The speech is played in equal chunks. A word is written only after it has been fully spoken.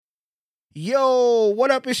Yo, what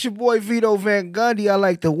up? It's your boy Vito Van Gundy. I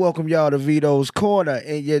like to welcome y'all to Vito's Corner.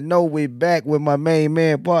 And you know we're back with my main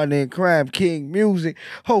man, partner in crime, King Music.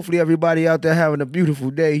 Hopefully everybody out there having a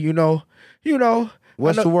beautiful day, you know.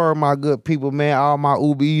 What's the word, my good people, man? All my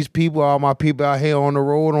Uber Eats people, all my people out here on the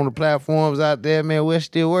road, on the platforms out there, man. What's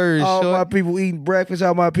the word? All short? my people eating breakfast,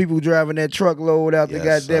 all my people driving that truckload out the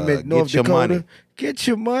goddamn it, North Get your Dakota. money. Get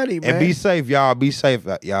your money, man. And be safe, y'all. Be safe,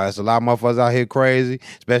 y'all. It's a lot of motherfuckers out here crazy,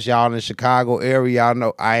 especially y'all in the Chicago area. Y'all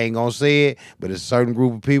know I ain't gonna say it, but it's a certain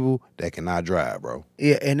group of people that cannot drive, bro.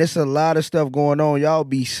 Yeah, and there's a lot of stuff going on. Y'all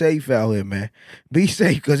be safe out here, man. Be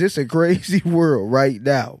safe, because it's a crazy world right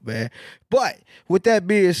now, man. But with that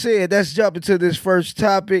being said, let's jump into this first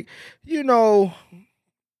topic. You know,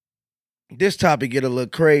 this topic get a little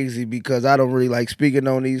crazy because I don't really like speaking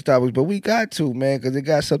on these topics, but we got to, man, because it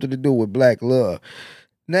got something to do with black love.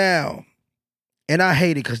 Now, and I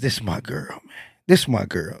hate it because this is my girl, man. This is my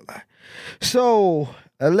girl. So,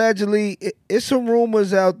 allegedly, it's some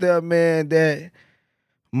rumors out there, man, that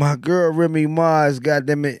my girl Remy Ma is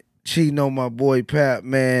goddamn it cheating on my boy Pap,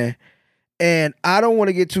 man. And I don't want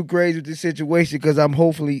to get too crazy with this situation because I'm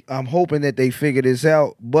hoping that they figure this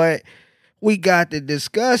out. But we got to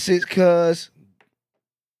discuss it because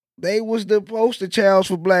they was the poster child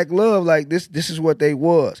for black love. Like this is what they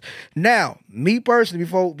was. Now, me personally,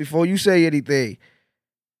 before you say anything,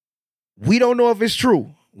 we don't know if it's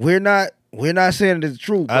true. We're not saying it's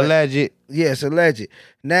true. Alleged. Yes, alleged.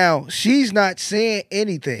 Now, she's not saying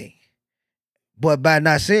anything. But by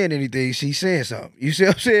not saying anything, she's saying something. You see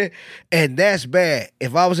what I'm saying? And that's bad.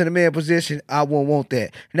 If I was in a man position, I wouldn't want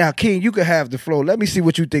that. Now, King, you can have the floor. Let me see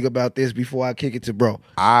what you think about this before I kick it to bro.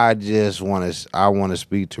 I want to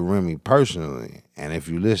speak to Remy personally, and if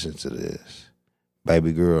you listen to this,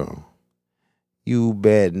 baby girl, you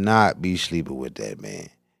better not be sleeping with that man.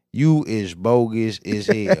 You is bogus as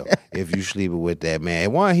hell if you sleeping with that man.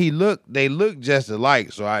 And one, they look just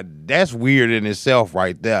alike, so that's weird in itself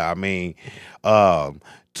right there. I mean,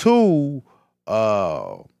 two,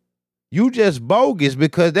 you just bogus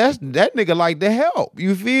because that nigga like to help.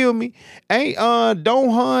 You feel me? Ain't don't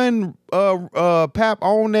Hun Pap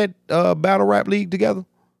own that battle rap league together?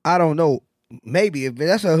 I don't know. Maybe if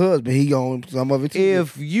that's her husband, he own some of it too.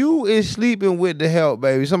 If you is sleeping with the help,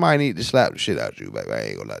 baby, somebody need to slap the shit out you, baby. I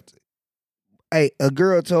ain't gonna lie to you. Hey, a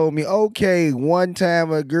girl told me, okay, one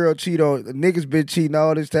time a girl niggas been cheating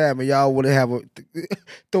all this time, and y'all want to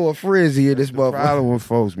throw a frizzy in this motherfucker. Problem with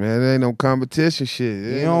folks, man. There ain't no competition shit.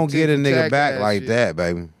 You don't get a nigga back like that,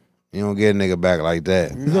 baby. You don't get a nigga back like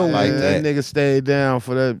that. No, like that nigga stayed down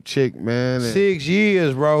for that chick, man. 6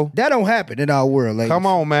 years, bro. That don't happen in our world, ladies. Come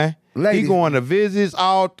on, man. Ladies. He going to visits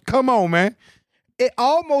all. Come on, man. It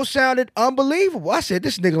almost sounded unbelievable. I said,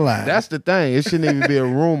 this nigga lying. That's the thing. It shouldn't even be a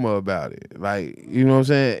rumor about it. Like, you know what I'm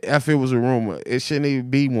saying? If it was a rumor, it shouldn't even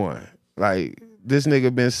be one. Like, this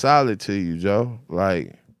nigga been solid to you, Joe.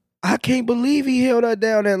 Like, I can't believe he held her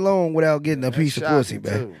down that long without getting a piece of pussy,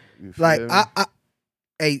 man. Like,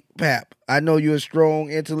 hey, Pap, I know you're a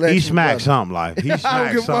strong intellectual. He smacked brother. something like he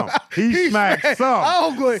smacked something. He smacked something.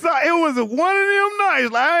 Oh, good. So it was one of them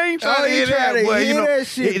nights. Like I ain't trying to hear that, but you know, that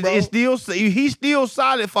shit, bro. it's still he's still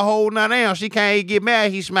solid for holding her down. She can't get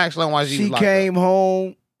mad. He smacked something while She was came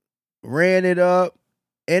home, ran it up,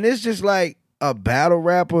 and it's just like a battle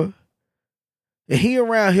rapper. And he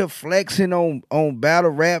around here flexing on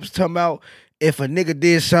battle raps, talking about if a nigga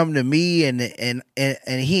did something to me and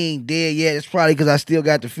he ain't dead yet, it's probably because I still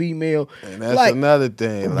got the female. And that's like, another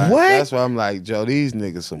thing. Like, what? That's why I'm like, Joe, these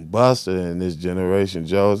niggas some buster in this generation,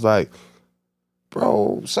 Joe. It's like,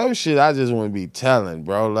 bro, some shit I just want to be telling,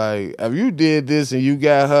 bro. Like, if you did this and you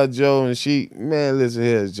got her, Joe, and man, listen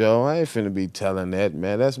here, Joe, I ain't finna be telling that,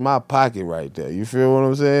 man. That's my pocket right there. You feel what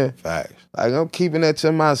I'm saying? Facts. Like, I'm keeping that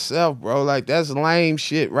to myself, bro. Like, that's lame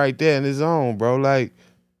shit right there in his own, bro. Like,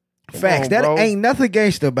 facts. That ain't nothing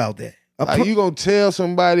gangster about that. Like, you gonna tell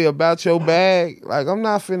somebody about your bag? Like, I'm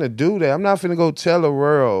not finna do that. I'm not finna go tell the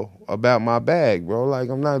world about my bag, bro. Like,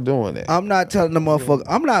 I'm not doing that. I'm not telling the motherfucker.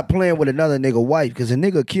 I'm not playing with another nigga wife because a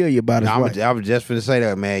nigga kill you about his wife. I was just finna say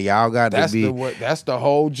that, man. Y'all got to be. That's the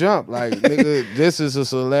whole jump. Like, nigga, this is a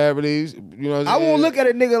celebrity. You know what I won't look at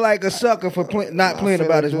a nigga like a sucker for not playing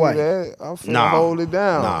about his wife. I'm finna hold it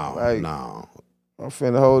down. No. I'm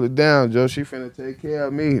finna hold it down, Joe. She finna take care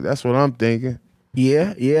of me. That's what I'm thinking.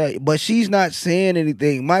 Yeah, but she's not saying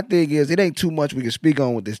anything. My thing is, it ain't too much we can speak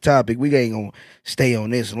on with this topic. We ain't gonna stay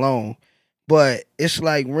on this long. But it's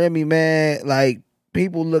like, Remy, man, like,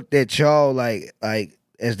 people looked at y'all like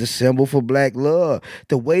as the symbol for black love.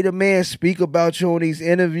 The way the man speak about you on these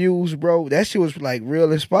interviews, bro, that shit was like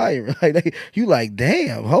real inspiring. Like you like,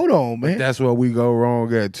 damn, hold on, man. That's where we go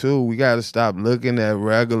wrong at too. We gotta stop looking at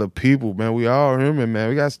regular people, man. We all human, man.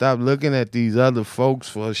 We gotta stop looking at these other folks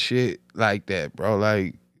for shit like that, bro.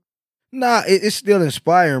 Like, Nah, it's still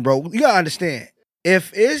inspiring, bro. You gotta understand.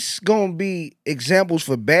 If it's gonna be examples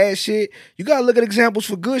for bad shit, you gotta look at examples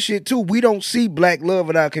for good shit too. We don't see black love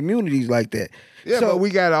in our communities like that. yeah, So- but we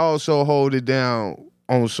gotta also hold it down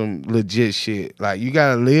on some legit shit. Like, you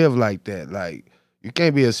gotta live like that. Like, you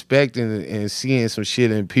can't be expecting and seeing some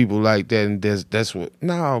shit in people like that, and that's what.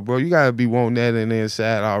 No, bro, you gotta be wanting that in the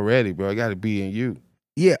inside already, bro. It gotta be in you.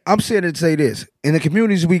 Yeah, I'm saying to say this. In the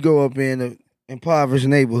communities we go up in, the impoverished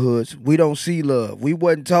neighborhoods, we don't see love. We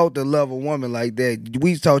wasn't taught to love a woman like that.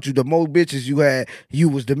 We taught you the more bitches you had, you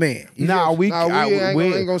was the man. You Nah, feel- we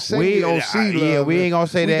ain't gonna say we don't see love. Yeah, we man. ain't gonna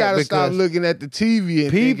say we that gotta stop because looking at the TV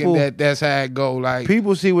and people- thinking that's how it go. Like,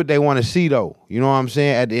 people see what they want to see, though. You know what I'm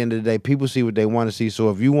saying? At the end of the day, people see what they want to see. So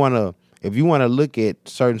if you wanna look at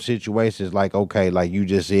certain situations, like, okay, like you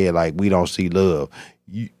just said, like we don't see love.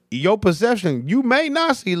 Your perception, you may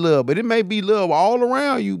not see love, but it may be love all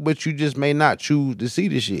around you, but you just may not choose to see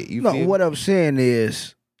the shit. You No, feel what me? I'm saying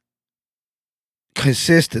is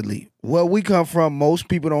consistently. Where we come from, most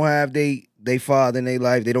people don't have they father in their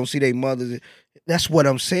life. They don't see their mothers. That's what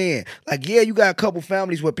I'm saying. Like, yeah, you got a couple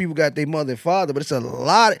families where people got their mother and father, but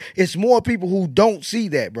it's more people who don't see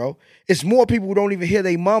that, bro. It's more people who don't even hear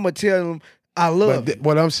their mama tell them, I love you.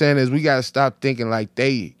 what I'm saying is we gotta stop thinking like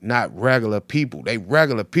they not regular people. They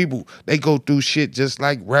regular people. They go through shit just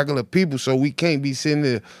like regular people. So we can't be sitting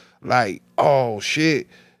there like, oh shit,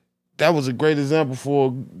 that was a great example for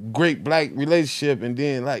a great black relationship. And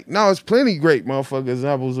then like, no, it's plenty great motherfucking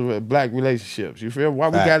examples of black relationships. You feel? Why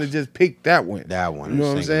we Facts. gotta just pick that one? That one. You know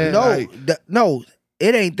what I'm saying? No, Like, no,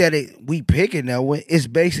 it ain't that we picking that one. It's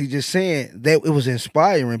basically just saying that it was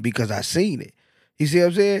inspiring because I seen it. You see what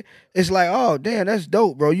I'm saying? It's like, oh damn, that's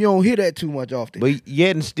dope, bro. You don't hear that too much often. But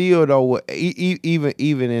yet and still, though,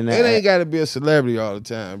 even in that, it ain't gotta be a celebrity all the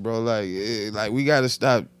time, bro. Like we gotta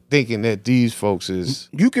stop thinking that these folks is.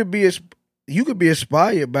 you could be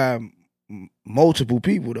inspired by multiple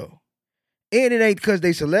people though, and it ain't because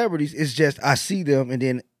they celebrities. It's just I see them and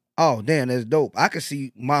then, oh damn, that's dope. I could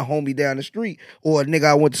see my homie down the street or a nigga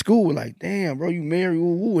I went to school with, like, damn, bro, you married,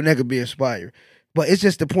 woo, and that could be inspired. But it's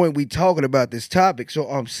just the point we talking about this topic. So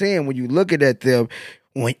I'm saying when you looking at them,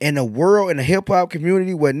 when in a world in a hip hop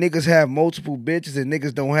community where niggas have multiple bitches and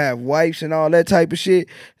niggas don't have wives and all that type of shit,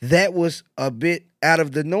 that was a bit out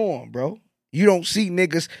of the norm, bro. You don't see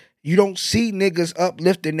niggas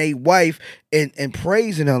uplifting their wife and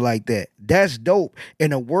praising her like that. That's dope.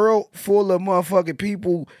 In a world full of motherfucking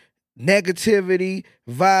people, negativity,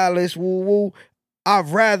 violence, woo. I'd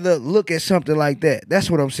rather look at something like that. That's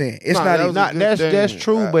what I'm saying. It's Nah, not that even. was a not good that's thing.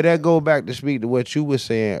 true, but that go back to speak to what you were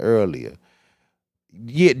saying earlier.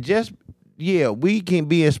 Yeah, we can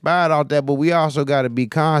be inspired off that, but we also got to be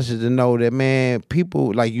conscious to know that, man,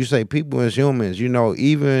 people, like you say, people is humans. You know,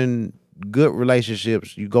 even good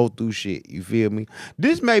relationships, you go through shit. You feel me?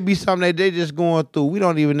 This may be something that they just going through. We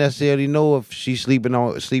don't even necessarily know if she's sleeping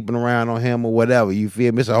around on him or whatever. You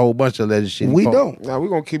feel me? It's a whole bunch of other shit. We don't. Now we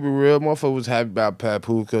gonna keep it real. Motherfuckers was happy about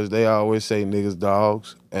Papoose because they always say niggas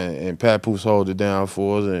dogs, and Papoose hold it down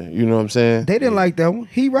for us. And you know what I'm saying? They didn't like that one.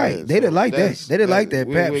 He right. Yeah, they didn't so like that. that's- They didn't like that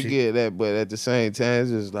we, pap we shit. get that, but at the same time,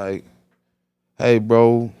 it's just like, hey,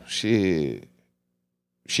 bro, shit.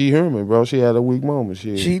 She human, bro. She had a weak moment.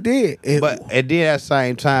 She did. But and then at the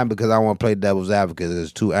same time, because I want to play devil's advocate,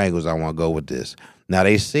 there's two angles I want to go with this. Now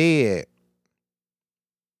they said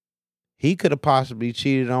he could have possibly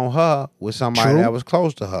cheated on her with somebody True. that was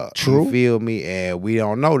close to her. True. You feel me? And we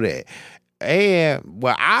don't know that. And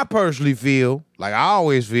well, I personally feel, like I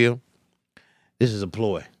always feel, this is a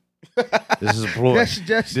ploy. This is a ploy. That's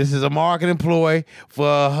just This is a marketing ploy for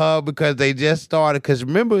her because they just started. Because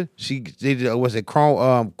remember, she did was it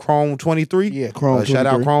Chrome 23? Yeah, Chrome Shout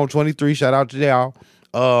out 23. Chrome 23. Shout out to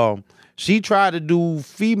y'all. She tried to do a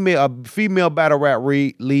female battle rap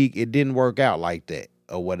league. It didn't work out like that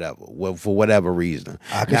or whatever. Well, for whatever reason,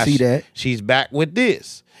 I can see that. She's back with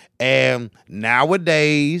this, and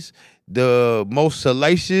nowadays the most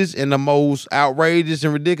salacious and the most outrageous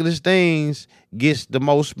and ridiculous things gets the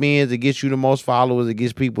most spins, it gets you the most followers, it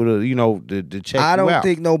gets people to check I you don't out.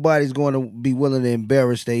 think nobody's going to be willing to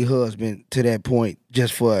embarrass their husband to that point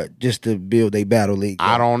just to build a battle league.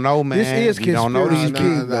 I don't know, man. This is We don't know conspiracy these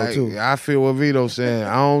king, people. though, too. I feel what Vito's saying.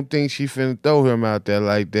 I don't think she finna throw him out there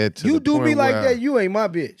like that. To You the do point me like where- that, you ain't my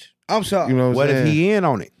bitch. I'm sorry. You know What I'm if saying? he in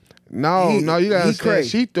on it? No, you gotta he understand. crazy.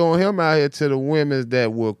 She throwing him out here to the women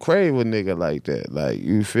that will crave a nigga like that. Like,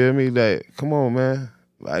 you feel me? Like, come on, man.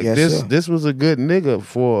 Like, Yes, sir. this was a good nigga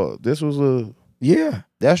for, this was a, Yeah.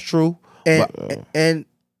 That's true. And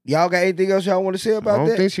y'all got anything else y'all want to say I about don't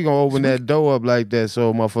that? think she gonna open that door up like that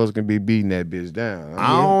so motherfuckers can be beating that bitch down.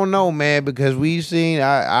 I don't know, man, because we've seen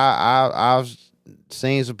I've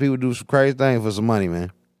seen some people do some crazy things for some money,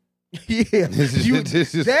 man. Yeah,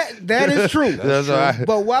 that is true. That's right.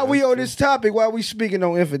 But while we on this topic, while we speaking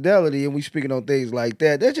on infidelity and we speaking on things like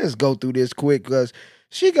that, let's just go through this quick because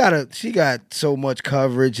she got so much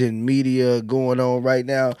coverage and media going on right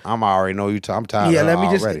now. I'm already know you. I'm tired. Yeah, of let me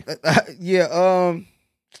already. just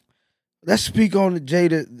let's speak on the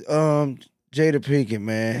Jada Pinkett,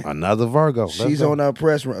 man. Another Virgo. She's on our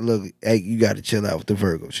press run. Look, hey, you got to chill out with the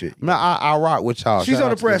Virgo shit. Man, I rock with y'all. She's Shout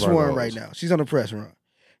on out the to press run Virgos. right now. She's on the press run.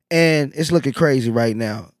 And it's looking crazy right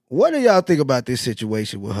now. What do y'all think about this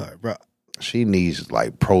situation with her, bro? She needs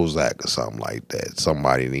like Prozac or something like that.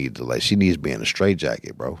 Somebody needs to she needs to be in a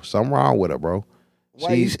straitjacket, bro. Something wrong with her, bro.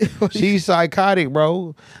 Why you- She's psychotic,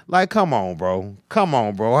 bro. Like, come on, bro.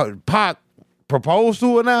 Pac proposed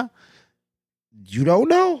to her now? You don't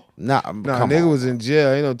know? Nah, come nigga on. was in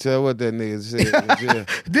jail. Ain't no tell what that nigga said in jail.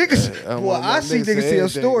 Niggas, boy, I see niggas tell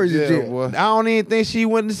stories in jail. Boy. I don't even think she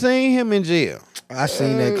went to see him in jail. I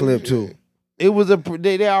seen that clip too. It was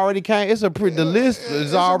they already came. It's the list is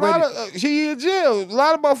It's a already. lot of- she in jail. A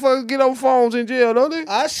lot of motherfuckers get on phones in jail, don't they?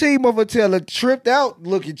 I seen motherfucker tell a tripped out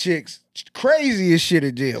looking chicks crazy as shit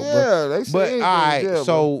in jail, bro. Yeah, they say But all anything in right, jail, bro.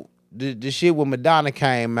 so the shit with Madonna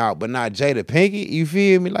came out, but not Jada Pinkett. You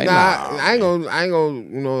feel me? Like, Nah, nah, I ain't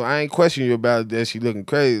gonna, I ain't question you about that. She looking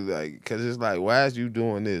crazy, like, cause it's like, why is you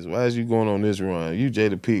doing this? Why is you going on this run? You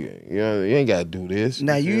Jada Pinkett, you know, you ain't gotta do this.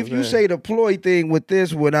 Now, feel if what you I'm say saying? the ploy thing with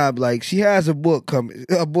this one, I'm like, she has a book coming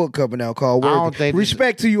out called I Working. don't think this-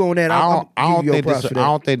 Respect to you on that. I I'm don't, I don't give you your think props this. for I that.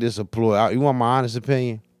 don't think this a ploy. You want my honest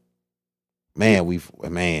opinion?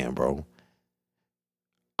 Man, bro.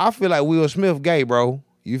 I feel like Will Smith gay, bro.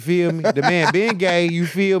 You feel me? The man being gay, you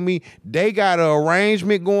feel me? They got an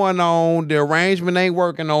arrangement going on. The arrangement ain't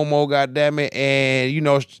working no more, goddammit. And, you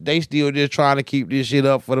know, they still just trying to keep this shit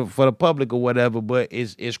up for the public or whatever, but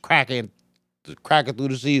it's cracking through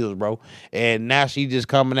the seals, bro. And now she just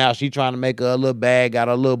coming out. She trying to make her a little bag, got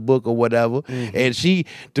a little book or whatever. Mm-hmm. And she,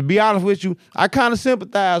 to be honest with you, I kind of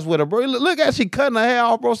sympathize with her, bro. Look at she cutting her hair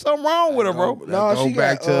off, bro. Something wrong with her, bro. No, Go she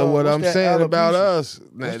back got, to what what's I'm that, saying about alopecia? us.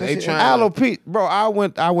 Nah, What's they that shit? trying. Alopecia, bro. I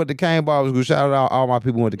went to Kane Barber School. Shout out all my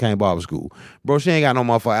people who went to Kane Barber School, bro. She ain't got no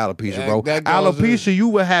motherfucking alopecia, bro. That goes Alopecia, you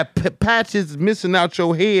would have patches missing out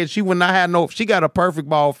your head. She would not have no. She got a perfect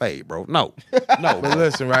bald fade, bro. No, no. But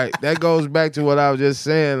listen, right? That goes back to what I was just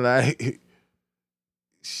saying. Like,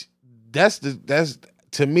 that's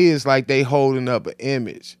to me, it's like they holding up an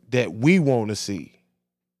image that we want to see,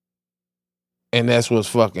 and that's what's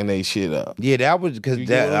fucking they shit up. Yeah, that was because You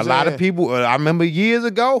get what a I'm lot of saying? people. I remember years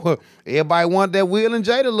ago, everybody wanted that Will and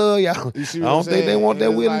Jada love, y'all. You see I what don't I'm think they saying? want that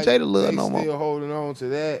And it's Will and like Jada love they no more. Still holding on to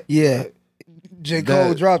that. Yeah. J. Cole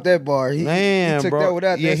That- dropped that bar. He took bro. that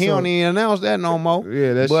without yeah, that he song. don't even announce that no more.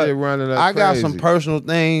 Yeah, that But shit running up I got crazy. some personal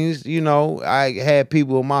things, you know. I had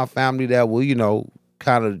people in my family that were, you know,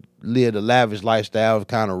 kind of live the lavish lifestyle,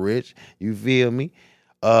 kind of rich. You feel me?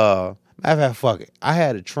 Matter of fact, fuck it. I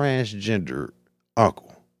had a transgender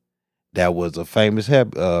uncle that was a famous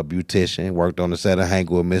beautician, worked on the set of Hank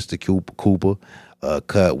with Mr. Cooper,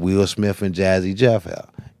 cut Will Smith and Jazzy Jeff out.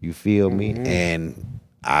 You feel me? And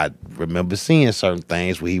I remember seeing certain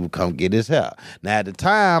things where he would come get his hair. Now, at the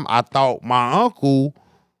time, I thought my uncle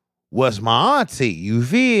was my auntie. You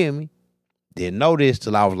feel me? Didn't know this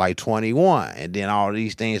till I was like 21. And then all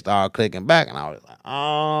these things started clicking back, and I was like,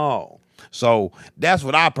 oh. So that's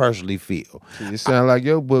what I personally feel. You sound like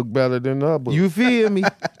your book better than the book. You feel me?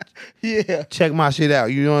 Yeah. Check my shit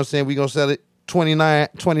out. You know what I'm saying? We gonna sell it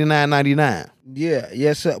 $29.99. Yeah.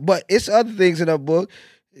 Yes, sir. But it's other things in her book.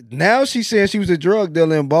 Now she's saying she was a drug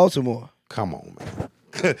dealer in Baltimore. Come on,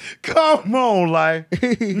 man. Come on, like.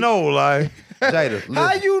 No, like. Jada, How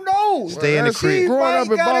listen. you know? Stay in the She crib. Growing might up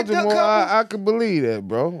in got a Baltimore, couple- I could believe that,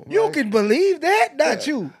 bro. You Like- can believe that? Not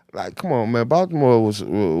you. Like, come on, man. Baltimore was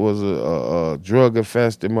a drug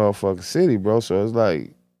infested motherfucking city, bro. So it's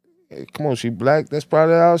like, hey, come on, she black. That's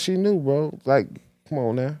probably all she knew, bro. Like, come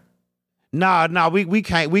on now. Nah, we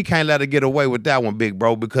can't let her get away with that one, big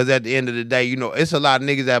bro. Because at the end of the day, you know, it's a lot of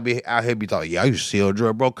niggas that be out here be talking, yeah, I used to sell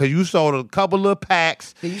drugs, bro. Because you sold a couple of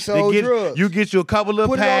packs. You sold drugs. You get you a couple of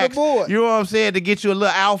Put it on the packs. board. You know what I'm saying? To get you a little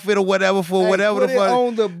outfit or whatever for Hey, whatever put the it fuck.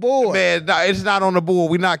 on the board. Man, nah, it's not on the board.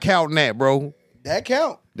 We not counting that, bro. That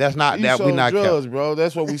count. That's not You that we sold not drugs, kept. bro.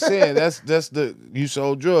 That's what we saying. That's the you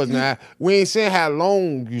sold drugs. Now we ain't saying how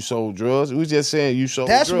long you sold drugs. We just saying you sold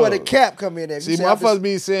That's drugs. where the cap come in at. See, motherfuckers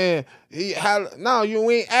be saying, you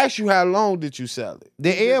ain't asked you how long did you sell it.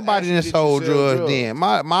 Then We just everybody asked you, done did you sold sell drugs then.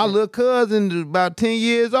 My little cousin is about 10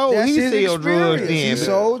 years old. That's He his sold drugs experience. then. He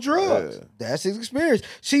sold drugs. Yeah. That's his experience.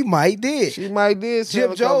 She might did. She might did sell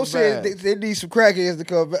Jim a couple Jones said bags. they need some crackheads to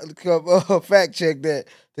come fact check that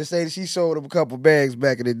to say that she sold him a couple bags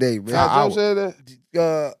back in the day, man. How Joe said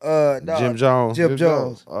that? No, Jim Jones. Jim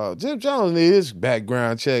Jones. Jim Jones need his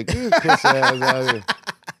background check. He piss ass out here.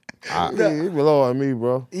 He below on me,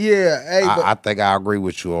 bro. Yeah, hey, but I think I agree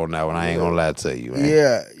with you on that one. I ain't gonna lie to you,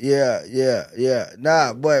 man. yeah.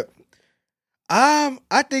 Nah, but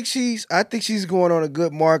I think she's going on a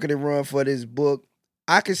good marketing run for this book.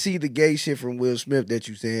 I can see the gay shit from Will Smith that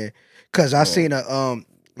you said, cause I seen a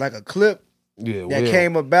clip Yeah, that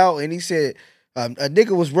came about, and he said a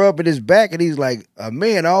nigga was rubbing his back, and he's like, a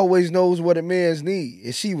man always knows what a man's need,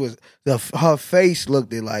 and she was her face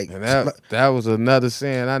looked it like. And that was another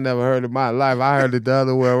saying I never heard in my life. I heard it the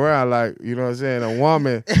other way around. Like, you know what I'm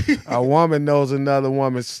saying? A woman knows another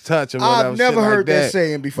woman's touch or whatever. I've never shit heard like that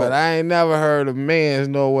saying before. But I ain't never heard a man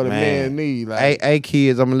know what a man need. Like, Hey,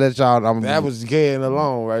 kids, I'm gonna let y'all. that was gay and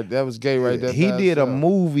alone, right? That was gay right there. He by did a itself.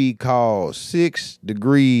 movie called 6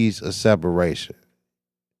 Degrees of Separation.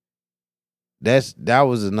 That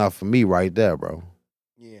was enough for me right there, bro.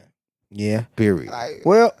 Yeah. Period. Like,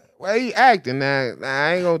 Well, he acting now.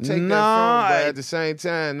 I ain't gonna take that from him, but at the same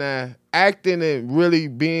time, now acting and really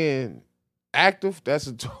being active, that's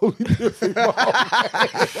a totally different ball.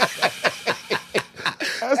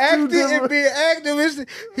 acting and being active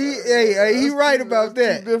he right about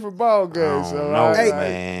that. Two different ball games. I So don't know, Hey,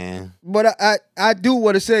 man. But I do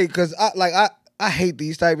want to say, because I hate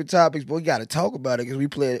these type of topics, but we got to talk about it because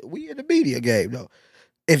we in the media game though.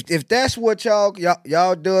 If that's what y'all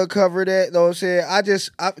done cover that, know what I'm saying?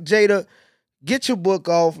 Jada, get your book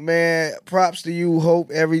off, man. Props to you.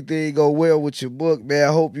 Hope everything go well with your book, man.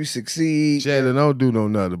 I hope you succeed. Jada, don't do no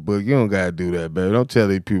another book. You don't gotta do that, baby. Don't tell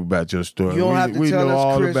these people about your story. You don't have to we tell know us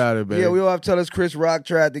all Chris, about it, baby. Yeah, we don't have to tell us Chris Rock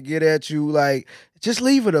tried to get at you. Like, just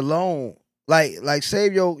leave it alone. Like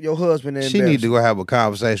save your husband and She need to go have a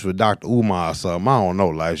conversation with Dr. Umar or something. I don't know.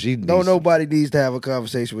 Like she needs nobody needs to have a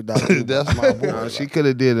conversation with Dr. That's my boy. Nah, she could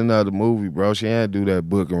have did another movie, bro. She had to do that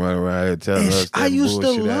book and run around here telling us. I used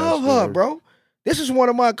to love her, bro. This is one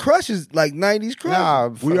of my crushes, like 90s crushes. Nah,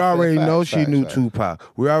 We already know she knew facts.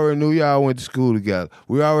 Tupac. We already knew y'all went to school together.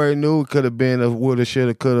 We already knew it could have been a woulda,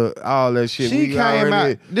 shoulda, coulda, all that shit. She We came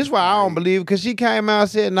already- out. This is why I don't believe it, because she came out and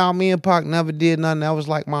said, "No, me and Pac never did nothing. That was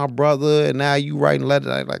like my brother, and now you writing letters."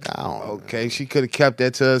 Like I don't. Okay, she could have kept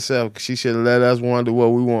that to herself. She should have let us wonder what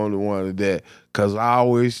we wanted that. Because I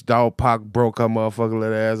always thought Pac broke her motherfucking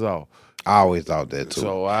little ass off. I always thought that too.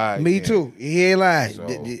 So Me too. He ain't lying. So-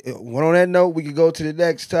 One on that note, we can go to the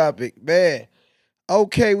next topic, man.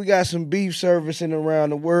 Okay, we got some beef servicing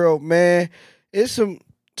around the world, man. It's some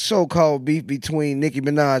so-called beef between Nicki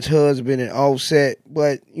Minaj's husband and Offset,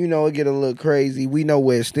 but you know it get a little crazy. We know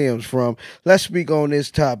where it stems from. Let's speak on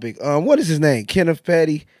this topic. What is his name? Kenneth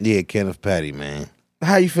Petty. Yeah, Kenneth Petty, man.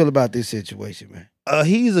 How you feel about this situation, man?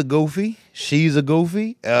 He's a goofy. She's a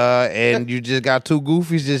goofy. And you just got two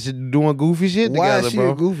goofies just doing goofy shit Why together, is she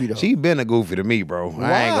bro. a goofy though? She been a goofy to me, bro. Why?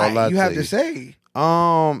 I ain't gonna lie you to have you. to say.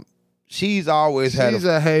 She's always had She's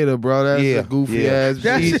a hater, bro. That's a goofy ass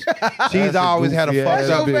She's, bitch. she's always had a goofy fucked ass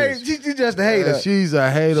up. So, bitch. babe, she just a hater. She's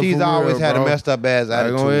a hater. She's for always real, had bro. a messed up ass Like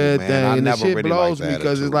attitude, on everything, man. I and the never shit really blows liked me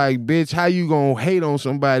because it's attitude. like, bitch, how you gonna hate on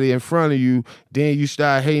somebody in front of you? Then you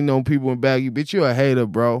start hating on people in back of you, bitch. You a hater,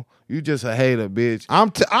 bro. You just a hater, bitch.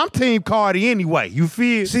 I'm Team Cardi anyway. You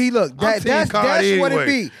feel? See, look, I'm that's Team Cardi what it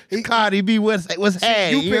anyway. be. Cardi B, what's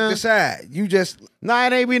happening? You picked the side. You just Nah,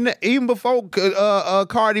 it ain't been even before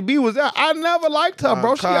Cardi B was there. I never liked her,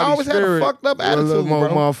 bro. She Cardi always had a spirit fucked up was a little attitude, more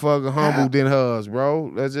bro. motherfucking humble than hers, bro.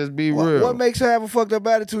 Let's just be real. what makes her have a fucked up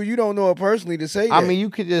attitude? You don't know her personally to say that. I mean, you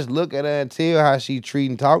could just look at her and tell how she treat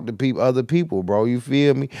and talk to people, other people, bro. You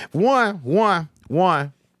feel me?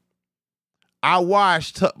 One. I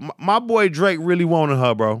watched her, my boy Drake really wanted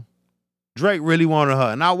her, bro. Drake really wanted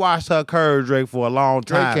her, and I watched her curve Drake for a long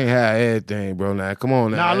Drake time. can't have everything, bro. Now, come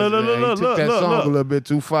on now. Nah, look, He took that song a little bit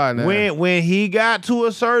too far now. When he got to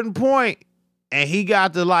a certain point and he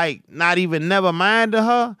got to like not even never mind to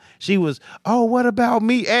her, she was, oh, what about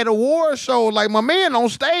me at a award show? Like my man on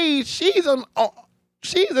stage, she's in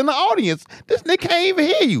the audience. This nigga can't even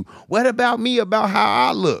hear you. What about me about how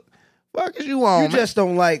I look? Fuck is you on, You man? just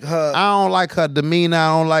don't like her. I don't like her demeanor. I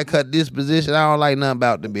don't like her disposition. I don't like nothing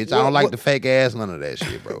about the bitch. I don't like What- the fake ass, none of that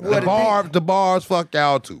shit, bro. What The bars, fuck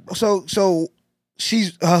y'all too, bro. So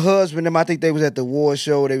she's her husband. Them, I think they was at the award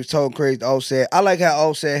show. They was talking crazy to Offset. I like how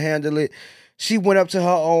Offset handled it. She went up to her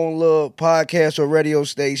own little podcast or radio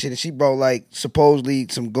station and she brought like supposedly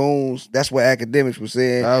some goons. That's what academics were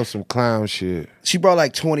saying. That was some clown shit. She brought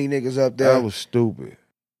like 20 niggas up there. That was stupid.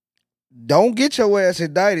 Don't get your ass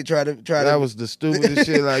indicted. That was the stupidest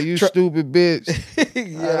shit. Like, you stupid bitch.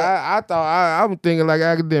 yeah. I thought I'm thinking like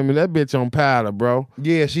academic. That bitch on powder, bro.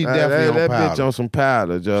 Yeah, she's definitely that on powder. bitch on some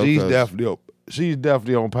powder, Joe. She's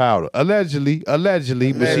definitely on powder. Allegedly,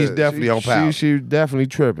 but she's definitely on powder. She's definitely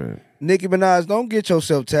tripping. Nicki Minaj, don't get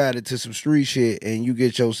yourself tied into some street shit and you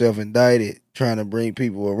get yourself indicted trying to bring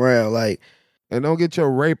people around. Like, And don't get your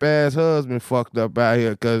rape ass husband fucked up out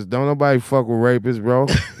here, cause don't nobody fuck with rapists, bro.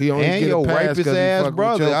 He only And get your a pass rapist 'cause he ass fuck with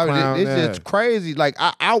brother. your clown It's ass. just crazy. Like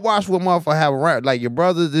I watched what motherfucker have a rap. Like your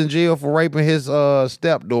brother's in jail for raping his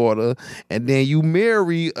stepdaughter, and then you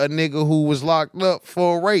marry a nigga who was locked up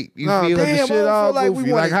for rape. You Nah, feel damn, me? damn, I shit don't all feel like goofy.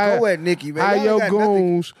 we want Like, to how- go at Nicki, man. How Y'all your got nothing-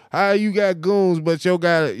 goons? How you got goons, but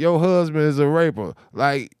your husband is a raper?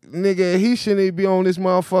 Like, nigga, he shouldn't even be on this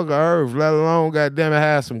motherfucker earth, let alone goddamn it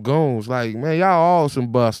have some goons. Like, man, y'all all some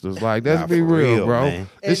busters. Like, let's Nah, be for real, real, bro. man.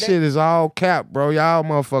 This And shit is all cap, bro. Y'all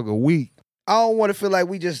motherfucker weak. I don't want to feel like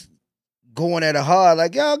we just going at her hard.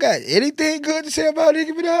 Like, y'all got anything good to say about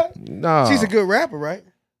Nicki Minaj? Nah, She's a good rapper, right?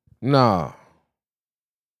 nah.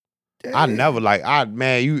 I never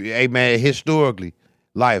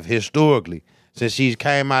historically, since she's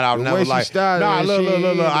came out, I've The never way she like. started, Nah, and look, she look,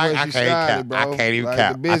 ain't the way I she can't started, cap. bro. I can't even Like,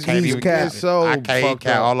 cap. the I bitch can't is even cap. cap. So I can't even fucked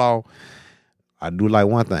cap. up. Hold on. I do like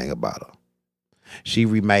one thing about her. She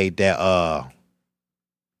remade that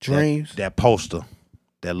Dreams. that poster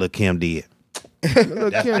that Lil' Kim did. Lil'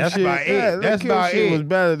 That's- Kim that's shit, about it. Lil' That's Kim about shit it. was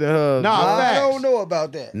better than hers. Nah, bro. I facts. don't know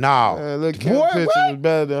about that. No, Lil' Kim Boy, picture what? was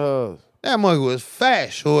better than hers. That mother was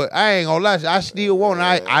fat, short. I ain't gonna lie. I still want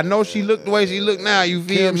her. I know she looked the way she look now. You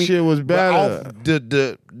feel Kim me? shit was But better. off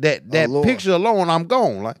that Lord. picture alone, I'm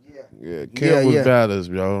gone. Like, Yeah, Kim was yeah. better,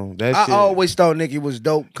 bro. That I shit. always thought Nicki was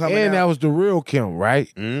dope coming and that out. was the real Kim, right?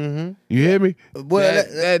 mm-hmm. You hear me? Well,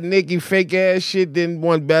 that Nicki fake ass shit didn't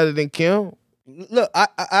want better than Kim. look,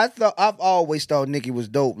 I've always thought Nicki was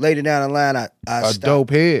dope. Later down the line, I A stopped. dope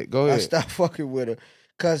head. Go I ahead. stopped fucking with her.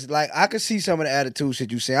 Cause like I could see some of the attitude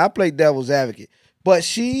shit you saying. I play devil's advocate. But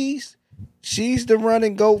she's the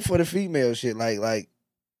running goat for the female shit. Like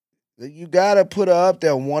you gotta put her up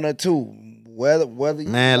there one or two. Whether you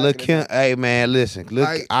Man, like look, it or Kim. not. Hey, man, listen. Look,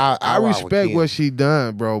 Like, I I rock with respect Kim. what she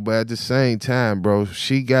done, bro, but at the same time, bro,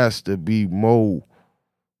 she got to be more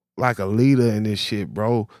like a leader in this shit,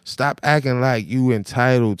 bro. Stop acting like you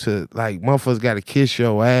entitled to, like, motherfuckers got to kiss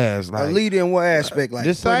your ass. A Like, leader in what aspect? Like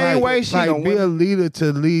the same like- way she like like, be a leader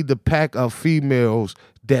to lead the pack of females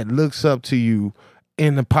that looks up to you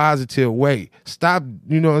in a positive way. Stop,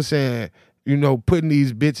 you know what I'm saying, putting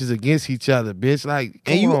these bitches against each other, bitch. Like,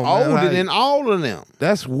 come and you on, man. older Like, than all of them.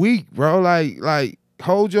 that's weak, bro. Like,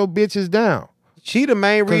 hold your bitches down. She the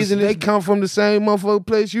main Cause reason. they come from the same motherfucking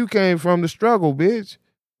place you came from, the struggle, bitch.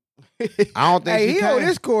 I don't think Hey, she he on came.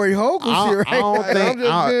 this Corey Holcomb I shit right don't now. think- I'm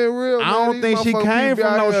just I- being real, I man. don't These think she motherfuckers came be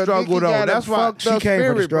from out no here. struggle, Nicki though. got a That's why- fucked She up came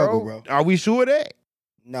from the spirit, struggle, bro. bro. Are we sure of that?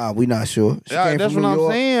 Nah, we not sure. She came That's from what New I'm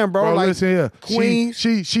York. saying, bro. Bro, Like, listen here. Queens.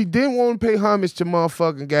 She didn't want to pay homage to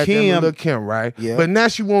motherfucking goddamn Kim. Lil' Kim, right? Yeah. But now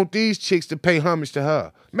she want these chicks to pay homage to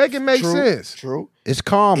her. Make it make True, sense. True. it's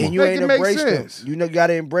karma. And you Make ain't it make embraced sense. them. You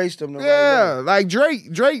gotta embrace them. The right Yeah, way. like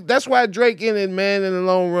Drake. That's why Drake in it, man, in the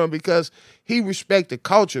long run, because he respect the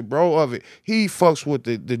culture, bro, of it. He fucks with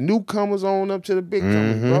the newcomers on up to the big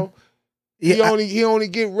comers, bro. Yeah, He only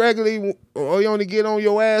get regularly, or he only get on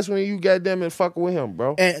your ass when you goddamn it fucking with him,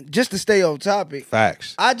 bro. and just to stay on topic,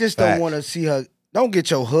 Facts. I just don't Facts. want to see her. Don't get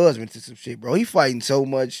your husband to some shit, bro. He fighting so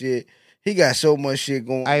much shit. He got so much shit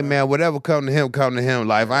going Hey on. man, whatever come to him.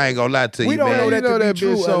 Like I ain't gonna lie to We you, don't man. know that to be that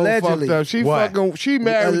true, bitch so allegedly. fucked up. She What? she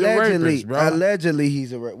married the Allegedly, rapist, bro. allegedly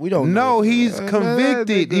he's a we don't No, know. he's Man,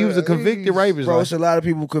 convicted. that He was a nigga, convicted he's- rapist. Bro, Like, it's a lot of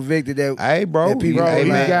people convicted that. hey, bro. that people- Bro, hey, he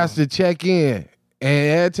man. got to check in.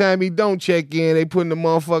 And every time he don't check in, they putting the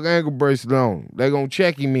motherfucking ankle bracelet on. They gonna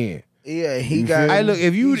check him in. Yeah, he You got. feel Hey, look,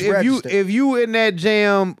 he's registered. if you in that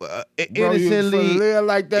jam Bro, you innocently, live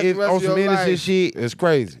like that the if- rest on of some your innocent life, shit, it's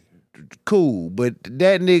crazy. cool, but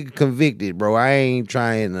that nigga convicted, bro. I ain't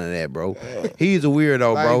trying none of that, bro. He's a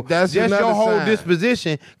weirdo, Like, bro. that's just another your whole sign.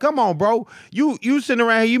 disposition. Come on, bro. You sitting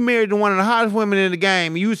around here, you married to one of the hottest women in the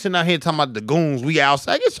game, and you sitting out here talking about the goons. We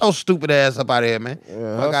outside. Get your stupid ass up out of here, man.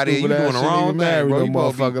 Fuck out of here. You doing the wrong thing, bro. No You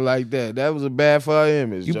supposed to motherfucker like that. That was a bad for her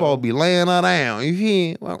image. you Joe. supposed to be laying her down. You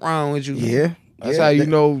hear? What wrong with you? Yeah. That's yeah, how you that-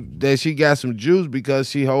 know that she got some juice because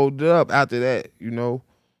she hold it up after that. You know,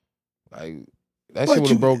 like that But shit would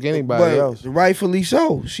you- have broke anybody but else. Rightfully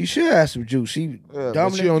so. She should have some juice. She Yeah, but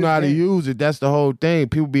dominated she don't know this how to game. use it. That's the whole thing.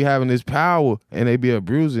 People be having this power and they be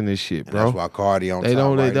abusing this shit, And bro. that's why Cardi on They top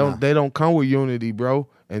don't. They right don't. now. They don't come with unity, bro.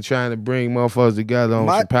 And trying to bring motherfuckers together on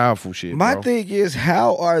some powerful shit. My bro. thing is,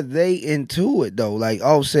 how are they into it though? Like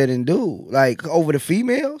Offset and Dude, like over the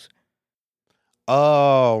females.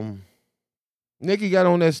 Nikki got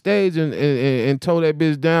on that stage and tore that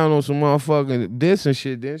bitch down on some motherfucking diss and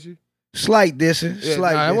shit, didn't she? Slight dissing, Yeah,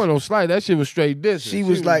 slight. nah, it dissing. wasn't no slight. That shit was straight dissing. She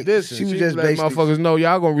was like- dissing. she was She just letting basically- motherfuckers know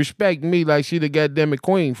y'all gonna respect me like she the goddamn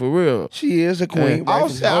queen for real. She is a queen. Yeah.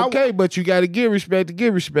 rightfully- Okay, but you gotta give respect to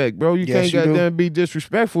give respect, bro. You Yes, can't you do. goddamn be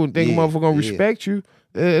disrespectful and think Yeah, a motherfucker gonna yeah. respect you.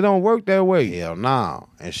 It don't work that way. Hell no.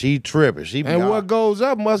 And she tripping. She be And all- what goes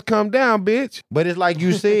up must come down, bitch. But it's like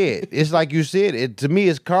you said. It's like you said. It to me,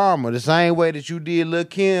 it's karma. The same way that you did Lil'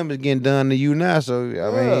 Kim is getting done to you now. So I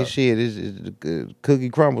Yeah. mean, shit, it's cookie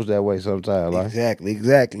crumbles that way sometimes. Like.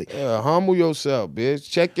 Exactly. Yeah, humble yourself, bitch.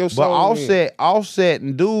 Check your But soul. in. Offset,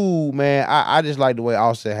 and Dude, man, I just like the way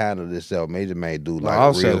Offset handled himself. Major made Dude like a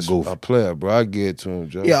Offset real is goof. a player, bro. I get it to him,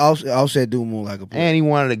 Joe. Yeah, Offset Dude move like a player. And he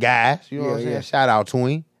one of the guys. You know Yeah, what I'm saying? yeah. Shout out to him.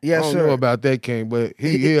 I Yes, don't sir. know about that king, but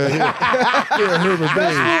he a human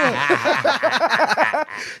being.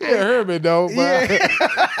 He a hermit, though. But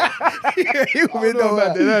Yeah, you I don't know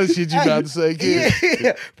about that other shit you about to say, kid.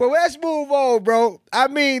 Yeah, but let's move on, bro. I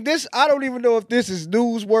mean, I don't even know if this is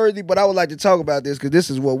newsworthy, but I would like to talk about this because this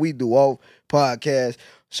is what we do all podcast.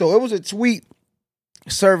 So it was a tweet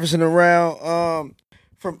surfacing around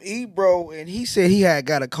from Ebro, and he said he had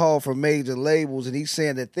got a call from major labels, and he's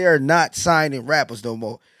saying that they're not signing rappers no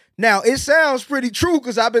more. Now, it sounds pretty true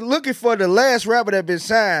because I've been looking for the last rapper that been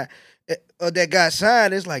signed, that got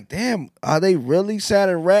signed. It's like, damn, are they really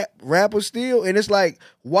signing rappers still? And it's like,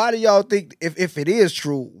 why do y'all think, if it is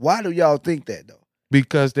true, why do y'all think that though?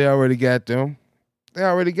 Because they already got them. They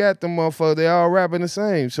already got them motherfuckers. They all rapping the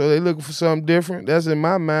same. So they looking for something different. That's in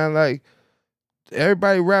my mind. Like,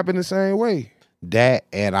 everybody rapping the same way. That,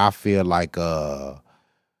 and I feel like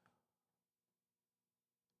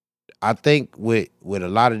I think with a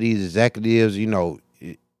lot of these executives, you know,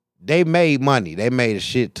 they made money. They made a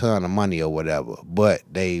shit ton of money or whatever, but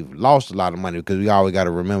they've lost a lot of money because we always got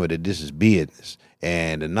to remember that this is business.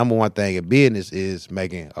 And the number one thing in business is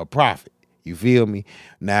making a profit. You feel me?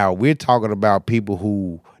 Now, we're talking about people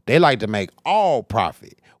who, they like to make all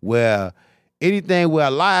profit, where anything with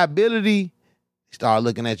a liability, start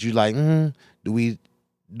looking at you like, do we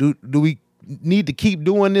need to keep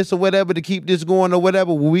doing this or whatever to keep this going or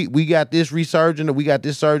whatever? We got this resurgent, or we got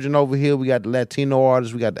this surging over here. We got the Latino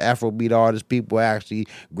artists, we got the Afrobeat artists. People actually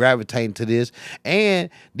gravitating to this, and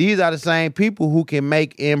these are the same people who can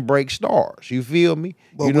make and break stars. You feel me?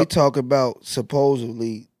 But you know, we talk about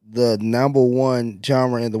supposedly the number one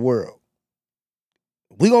genre in the world.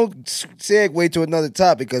 We gonna segue to another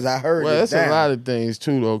topic because I heard Well, it that's down. a lot of things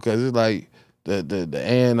too, though, because it's like the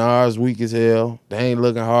A&R's weak as hell. They ain't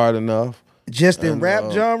looking hard enough. Just in and,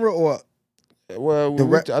 rap genre, or Well, The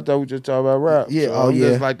rap- I thought we just talked about rap. Yeah, So oh, I'm yeah.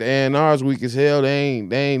 just like the A&R's weak as hell. They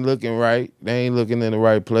ain't looking right. They ain't looking in the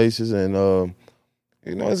right places, and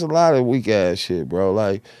you know, it's a lot of weak ass shit, bro.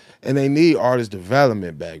 Like, and they need artist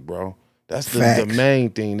development back, bro. That's the Facts. main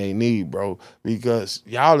thing they need, bro. Because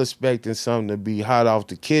y'all expecting something to be hot off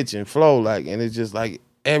the kitchen flow, like, and it's just like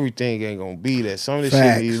everything ain't gonna be that. Some of this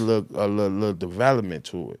Facts. shit needs a little development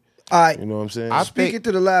to it. all right. You know what I'm saying? Speaking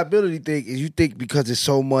to the liability thing, is you think because it's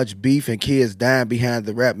so much beef and kids dying behind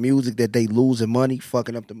the rap music that they losing money,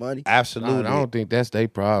 fucking up the money? absolutely. I don't think that's their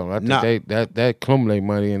problem. I think Nah. that accumulate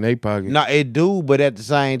money in their pocket. No, it do, but at the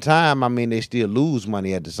same time, I mean, they still lose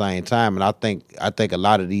money at the same time, and I think a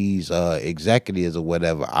lot of these executives or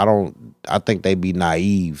whatever, I think they be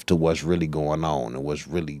naive to what's really going on and what's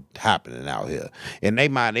really happening out here. And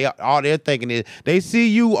all they're thinking is they see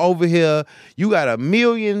you over here, you got 1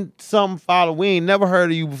 million something followers. We ain't never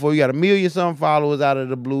heard of you before. You got 1 million something followers out of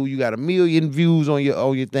the blue. You got 1 million views on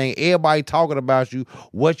your thing. Everybody talking about you.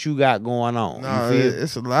 What you got going on? Nah, you feel?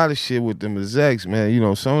 it's a lot of shit with them execs, man. You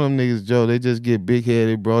know, some of them niggas, Joe, they just get big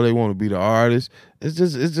headed, bro. They want to be the artist. It's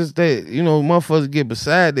just that, you know, motherfuckers get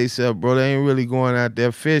beside themselves, bro. They ain't really going out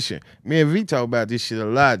there fishing. Me and V talk about this shit a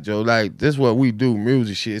lot, Joe. Like, this is what we do,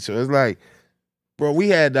 music shit. So it's like, bro, we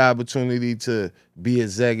had the opportunity to be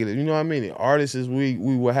executive. You know what I mean? The artists we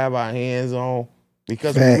will have our hands on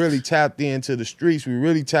because Facts. we really tapped into the streets. We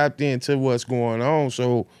really tapped into what's going on.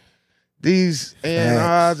 So these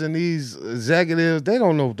A&Rs and these executives, they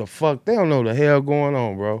don't know what the fuck. They don't know the hell going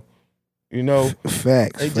on, bro. You know?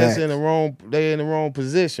 Facts. They just in the wrong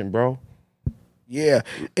position, bro. Yeah.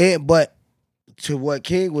 But to what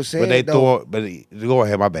King was saying, But they though, go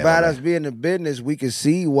ahead, my bad. about us being in business, we can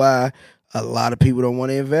see why a lot of people don't want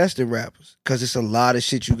to invest in rappers because it's a lot of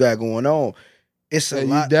shit you got going on. It's a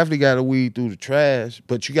lot. You definitely got to weed through the trash,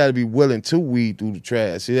 but you got to be willing to weed through the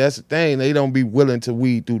trash. See, that's the thing. They don't be willing to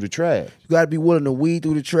weed through the trash. You got to be willing to weed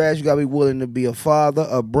through the trash. You got to be willing to be a father,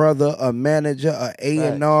 a brother, a manager, a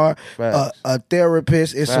A&R, a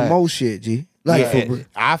therapist. It's some more shit, G. Like, Yeah, for real.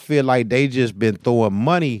 I feel like they just been throwing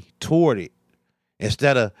money toward it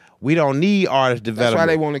instead of we don't need artist That's development. why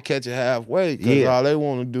they want to catch it halfway. Because all they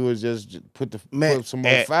want to do is just put some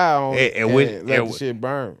more fire on it and let the shit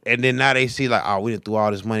burn. And then now they see like, oh, we done threw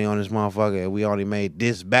all this money on this motherfucker and we only made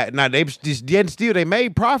this back. Now they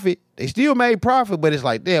made profit. They still made profit, but it's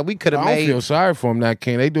like, damn, we could have I don't made. feel sorry for them now,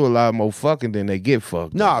 King. They do a lot more fucking than they get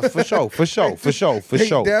fucked. Nah, for sure. They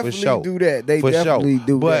definitely do that. They definitely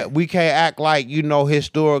do that. But we can't act like, you know,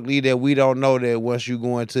 historically that we don't know that once you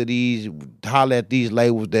go into these, holler at these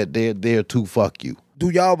labels that they're too fuck you. Do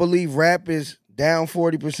y'all believe rap is down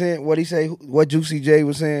 40%? What he say? What Juicy J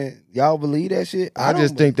was saying? Y'all believe that shit? I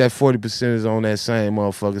just think that 40% is on that same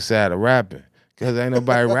motherfucker side of rapping. Because ain't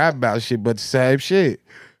nobody rap about shit but the same shit.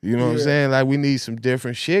 You know what I'm saying? Like, we need some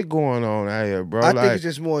different shit going on out here, bro. I think it's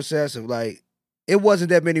just more excessive. Like, it wasn't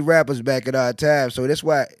that many rappers back at our time, so that's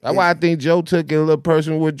why. That's why I think Joe took it a little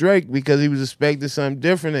personal with Drake, because he was expecting something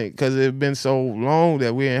different, because it had been so long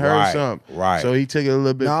that we ain't heard something. Right. So he took it a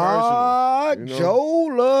little bit personal. You know?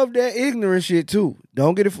 Joe loved that ignorant shit too.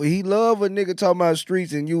 Don't get it. He loved a nigga talking about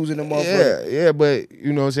streets and using them motherfuckers. Yeah, but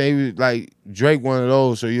you know what I'm saying? He was like, Drake one of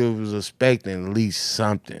those, so you was expecting at least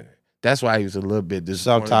something. That's why he was a little bit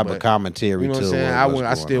disappointed. Some type of commentary, you know too. What I'm saying?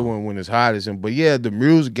 I still wouldn't as hard as him. But yeah, the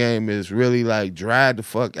music game is really like dried the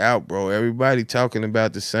fuck out, bro. Everybody talking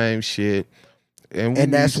about the same shit. And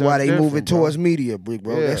that's why they moving towards media, bro.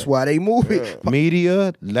 Yeah. That's why they moving. Yeah.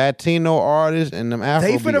 Media, Latino artists, and them Afro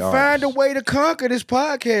They finna artists. find a way to conquer this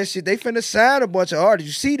podcast shit. They finna sign a bunch of artists.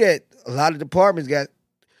 You see that a lot of departments got.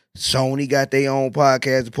 Sony got their own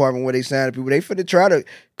podcast department where they sign people. They finna try to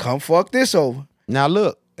come fuck this over. Now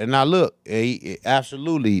look,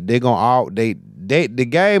 absolutely, they gonna all the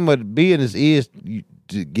game of business is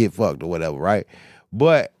to get fucked or whatever, right?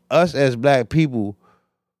 But us as black people,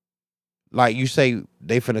 like you say,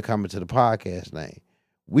 they finna come into the podcast thing.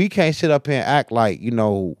 We can't sit up here and act like, you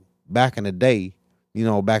know, back in the day, you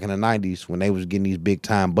know, back in the 90s when they was getting these big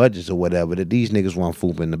time budgets or whatever, that these niggas weren't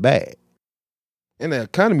fooping the bag. And the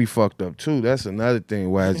economy fucked up too. That's another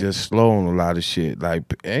thing why it's just slow on a lot of shit. Like,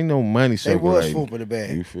 ain't no money They circulating. was fooping the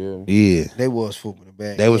bag. You feel me? Yeah. They was fooping the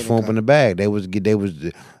bag. They was fooping the bag.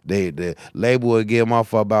 The label would give them off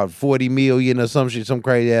for about 40 million or some shit, some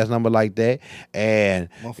crazy ass number like that. And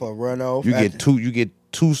motherfucker run off. you get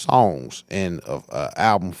two songs in a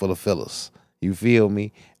album full of fillers. You feel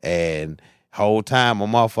me? And whole time a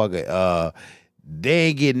motherfucker they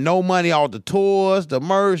ain't getting no money off the tours, the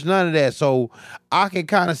merch, none of that. So I can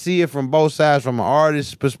kind of see it from both sides, from an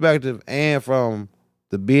artist's perspective and from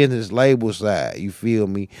the business label side. You feel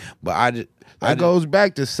me? But It goes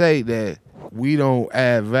back to say that we don't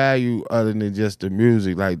add value other than just the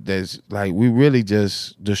music. Like, that's like we really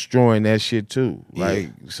just destroying that shit too. Like,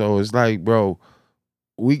 so it's like, bro,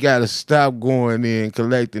 we gotta stop going in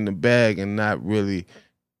collecting the bag and not really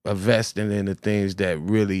investing in the things that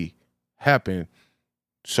really happen.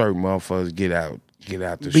 Certain motherfuckers get out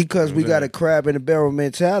the because we got a crab in the barrel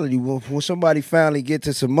mentality. When somebody finally get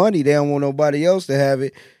to some money, they don't want nobody else to have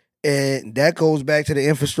it. And that goes back to the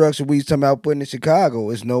infrastructure we was talking about putting in Chicago.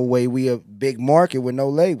 There's no way we a big market with no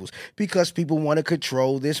labels because people want to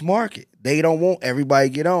control this market. They don't want everybody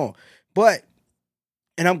to get on. But,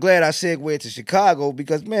 and I'm glad I segued to Chicago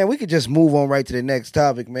because, man, we could just move on right to the next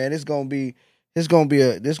topic, man. This gonna be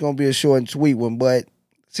a short and sweet one. But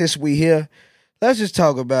since we here, let's just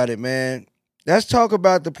talk about it, man. Let's talk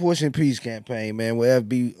about the Push and Peace campaign, man, with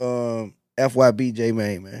FB FYBJ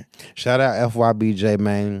Main, man. Shout out FYBJ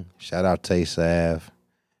man. Shout out Tay Sav.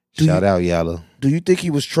 Do Shout you- out Yella. Do you think he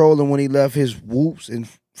was trolling when he left his whoops in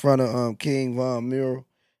front of King Von mural?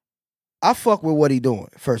 I fuck with what he doing.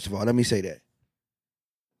 First of all, let me say that.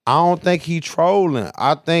 I don't think he trolling.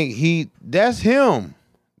 I think that's him.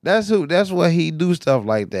 That's what he do stuff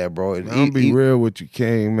like that, bro. I'm gonna be real with you,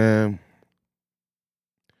 King, man.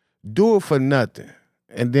 Do it for nothing,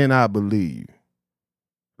 and then I believe you.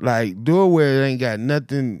 Like, do it where it ain't got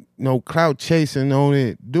nothing, no clout chasing on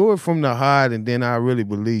it. Do it from the heart, and then I really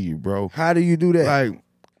believe you, bro. How do you do that? Like,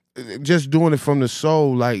 just doing it from the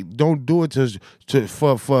soul. Like, don't do it to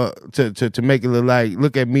make it look like,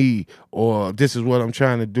 look at me, or this is what I'm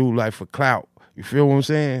trying to do, like for clout. You feel what I'm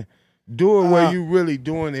saying? Do it where you really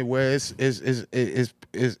doing it, where it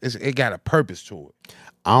got a purpose to it.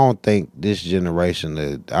 I don't think this generation.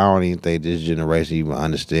 I don't even think this generation even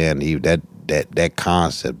understand even that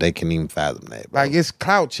concept. They can even fathom that. Bro. Like, it's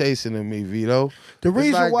clout chasing to me, Vito. The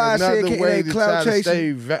reason like why I said another it way ain't to clout try to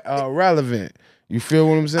chasing. stay relevant. You feel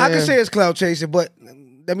what I'm saying? I can say it's clout chasing, but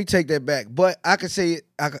let me take that back. But I could say it.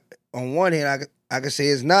 On one hand, I could say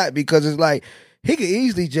it's not, because it's like he could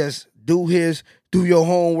easily just do your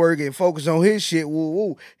homework and focus on his shit. Woo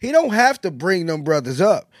woo. He don't have to bring them brothers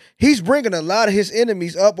up. He's bringing a lot of his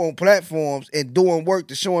enemies up on platforms and doing work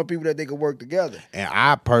to showing people that they can work together. And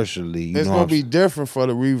I personally, It's gonna be different for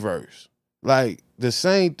the reverse. Like, the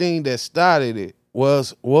same thing that started it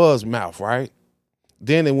was mouth, right?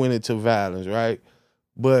 Then it went into violence, right?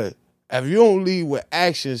 But if you don't lead with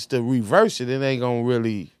actions to reverse it, it ain't gonna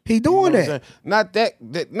really. He doing that. Not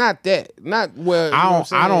where.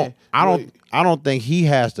 I don't think he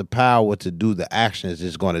has the power to do the actions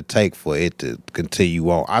it's going to take for it to continue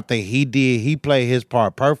on. I think he played his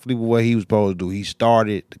part perfectly with what he was supposed to do. He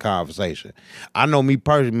started the conversation. I know me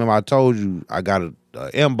personally, remember I told you I got a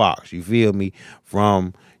inbox, you feel me,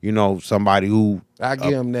 from, somebody who I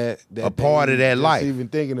give him that a part of that just life. Even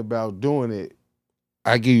thinking about doing it,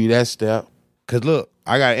 I give you that step. Cause look,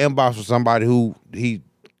 I got an inbox from somebody who he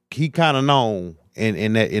kind of known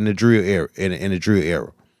in the drill era, in the drill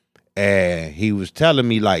era. And he was telling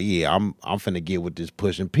me like, yeah, I'm finna get with this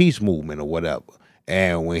pushing peace movement or whatever.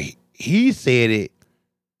 And when he said it,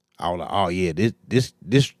 I was like, oh yeah,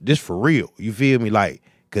 this for real. You feel me? Like,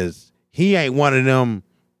 cause he ain't one of them,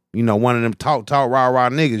 one of them talk rah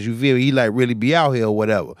niggas. You feel me? He like really be out here or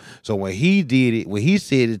whatever. So when he did it, when he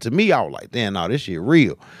said it to me, I was like, damn, no, this shit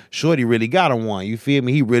real. Shorty really got him one. You feel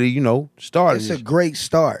me? He really, started. It's a great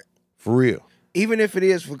start. For real. Even if it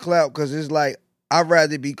is for clout, because it's like, I'd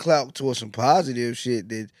rather be clout towards some positive shit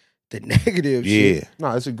than the negative shit.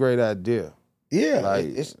 No, it's a great idea. Yeah, Like,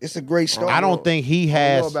 it's a great start. I don't think he I don't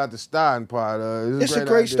know has. about the starting part. It's a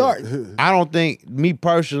great start. I don't think, me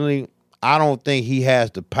personally, I don't think he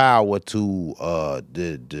has the power to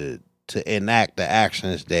enact the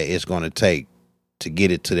actions that it's going to take to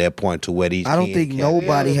get it to that point to where these. I don't kids think can-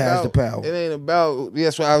 nobody has the It power. ain't about.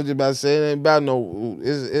 That's what I was just about to say. It ain't about no.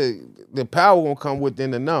 The power gonna come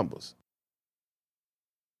within the numbers.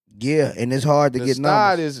 Yeah, and it's hard to The get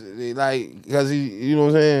start numbers. is like, because he, you know what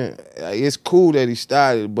I'm saying. Like, it's cool that he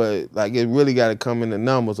started, but like, it really got to come in the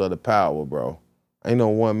numbers of the power, bro. Ain't no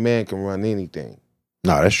one man can run anything.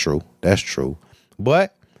 No, that's true. That's true.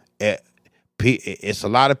 But it's a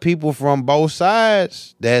lot of people from both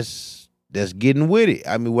sides that's getting with it.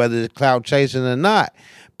 I mean, whether it's clout chasing or not,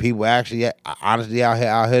 people actually honestly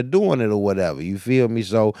out here doing it or whatever. You feel me?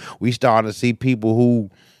 So we starting to see people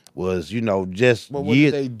who was, just But what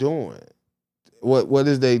years. are they doing? What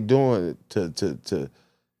is they doing to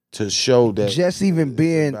show that Just even it's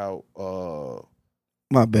being- about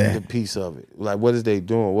My the bad. piece of it? Like, what is they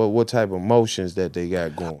doing? What type of emotions that they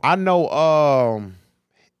got going? I know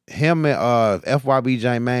him and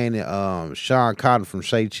FYBJ Main and Sean Cotton from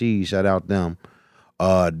Say Cheese, shout out them.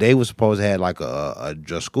 They was supposed to have like a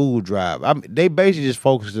school drive. I mean, they basically just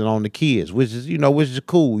focusing on the kids, which is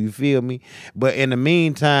cool. You feel me? But in the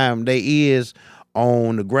meantime, they is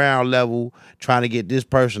on the ground level trying to get this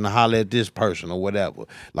person to holler at this person or whatever.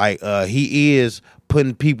 Like he is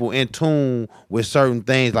putting people in tune with certain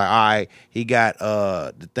things. Like, all right, he got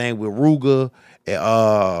the thing with Ruger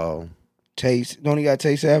and Taste. Don't he got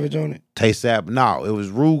Tay Savage on it? Tay Sap. No, it was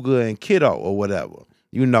Ruger and Kiddo or whatever.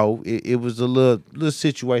 It was a little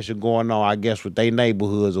situation going on, I guess, with their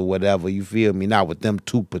neighborhoods or whatever. You feel me? Not with them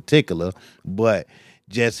two particular, but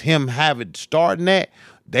just him starting that,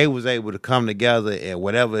 they was able to come together and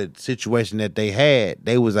whatever situation that they had,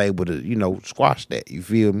 they was able to, squash that. You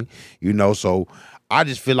feel me? So I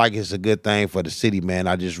just feel like it's a good thing for the city, man.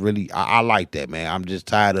 I just really, I like that, man. I'm just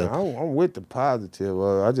tired of. I'm with the positive.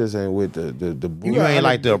 I just ain't with the. You ain't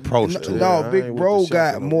like the approach to it. No, I Big ain't Bro with the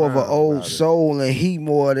got shucking more of an around old about it. soul, and he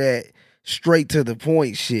more of that straight to the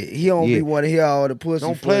point shit. He don't be want to hear all the pussy.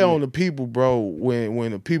 Don't play funny. on the people, bro.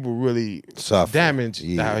 When the people really Suffer. damaged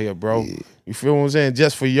Yeah, out here, bro. yeah. You feel what I'm saying?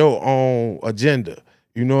 Just for your own agenda.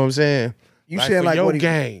 You know what I'm saying? You saying for like your what he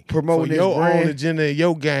gang, promoting for his your brand? own agenda and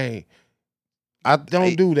your gang.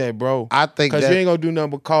 Don't do that, bro. I think Because that you ain't gonna do nothing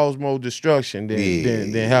but cause more destruction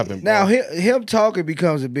than helping. Bro. Now him talking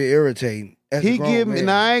becomes a bit irritating. as a he grown give me. man.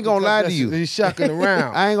 Now I ain't gonna lie to Because you. He's shucking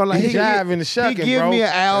around. I ain't gonna lie. He jiving and shucking, He give bro. me an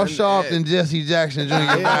Al And- Sharpton, Jesse Jackson Jr.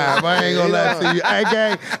 Yeah. vibe. I ain't gonna lie to you. Hey,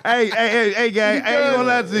 gang. Hey, gang. I ain't gonna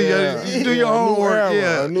lie to you. Yeah. You do your homework.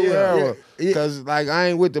 A new era. Yeah. Cause like I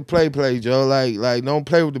ain't with the play, Joe. Like don't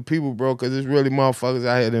play with the people, bro. Cause it's really motherfuckers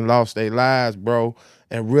out here that lost their lives, bro.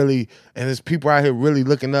 And there's people out here really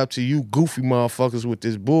looking up to you, goofy motherfuckers, with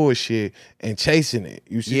this bullshit and chasing it.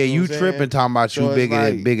 You see? Yeah, what you I'm saying? tripping talking about So you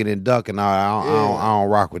it's bigger than Duck and all. I don't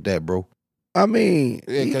rock with that, bro. I mean,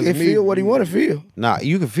 Yeah, he 'cause can me- feel what he want to feel. Nah,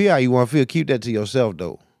 you can feel how you want to feel. Keep that to yourself,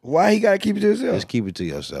 though. Why he got to keep it to himself? Just keep it to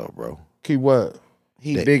yourself, bro. Keep what?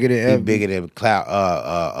 He That- bigger than He ever. bigger than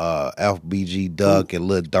FBG Duck and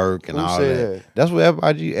Lil Durk and who all said that. that? That's what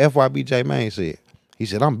FYBJ Maine said. He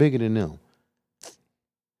said, I'm bigger than them.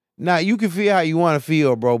 Now, you can feel how you want to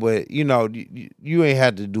feel, bro, but, you ain't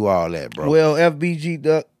had to do all that, bro. Well, FBG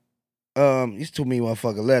Duck, it's too many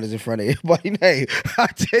motherfucking letters in front of everybody's name. I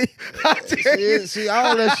tell you. See,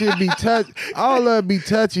 all that shit be all that be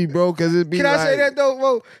touchy, bro. Cause it be. Can I say like- that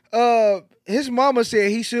though, bro? His mama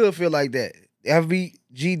said he should feel like that.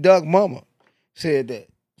 FBG Duck mama said that.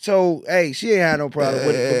 So, hey, she ain't had no problem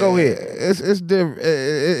with it. But go ahead. It's different.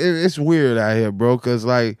 It's weird out here, bro. Cause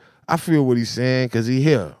like I feel what he's saying, cause he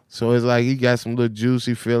here. So it's like he got some little juice.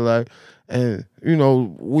 He feel like, and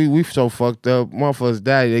we so fucked up. Motherfuckers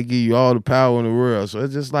die. They give you all the power in the world. So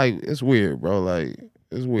it's just like it's weird, bro. Like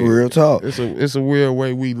it's weird. Real talk. It's a weird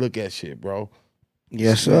way we look at shit, bro.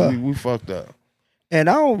 Yes, sir. We fucked up. And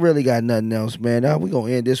I don't really got nothing else, man. Now we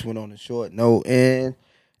gonna end this one on a short note. And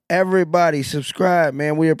everybody subscribe,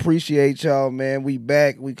 man. We appreciate y'all, man. We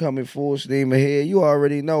back. We coming full steam ahead. You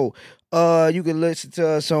already know. You can listen to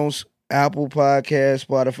us on Apple Podcasts,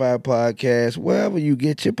 Spotify Podcasts, wherever you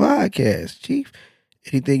get your podcasts. Chief,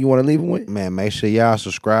 anything you want to leave them with? Man, make sure y'all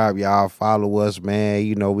subscribe. Y'all follow us, man.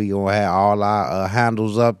 We gonna have all our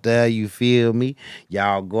handles up there. You feel me?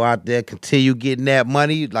 Y'all go out there, continue getting that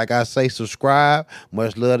money. Like I say, subscribe.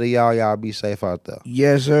 Much love to y'all. Y'all be safe out there.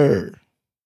 Yes, sir.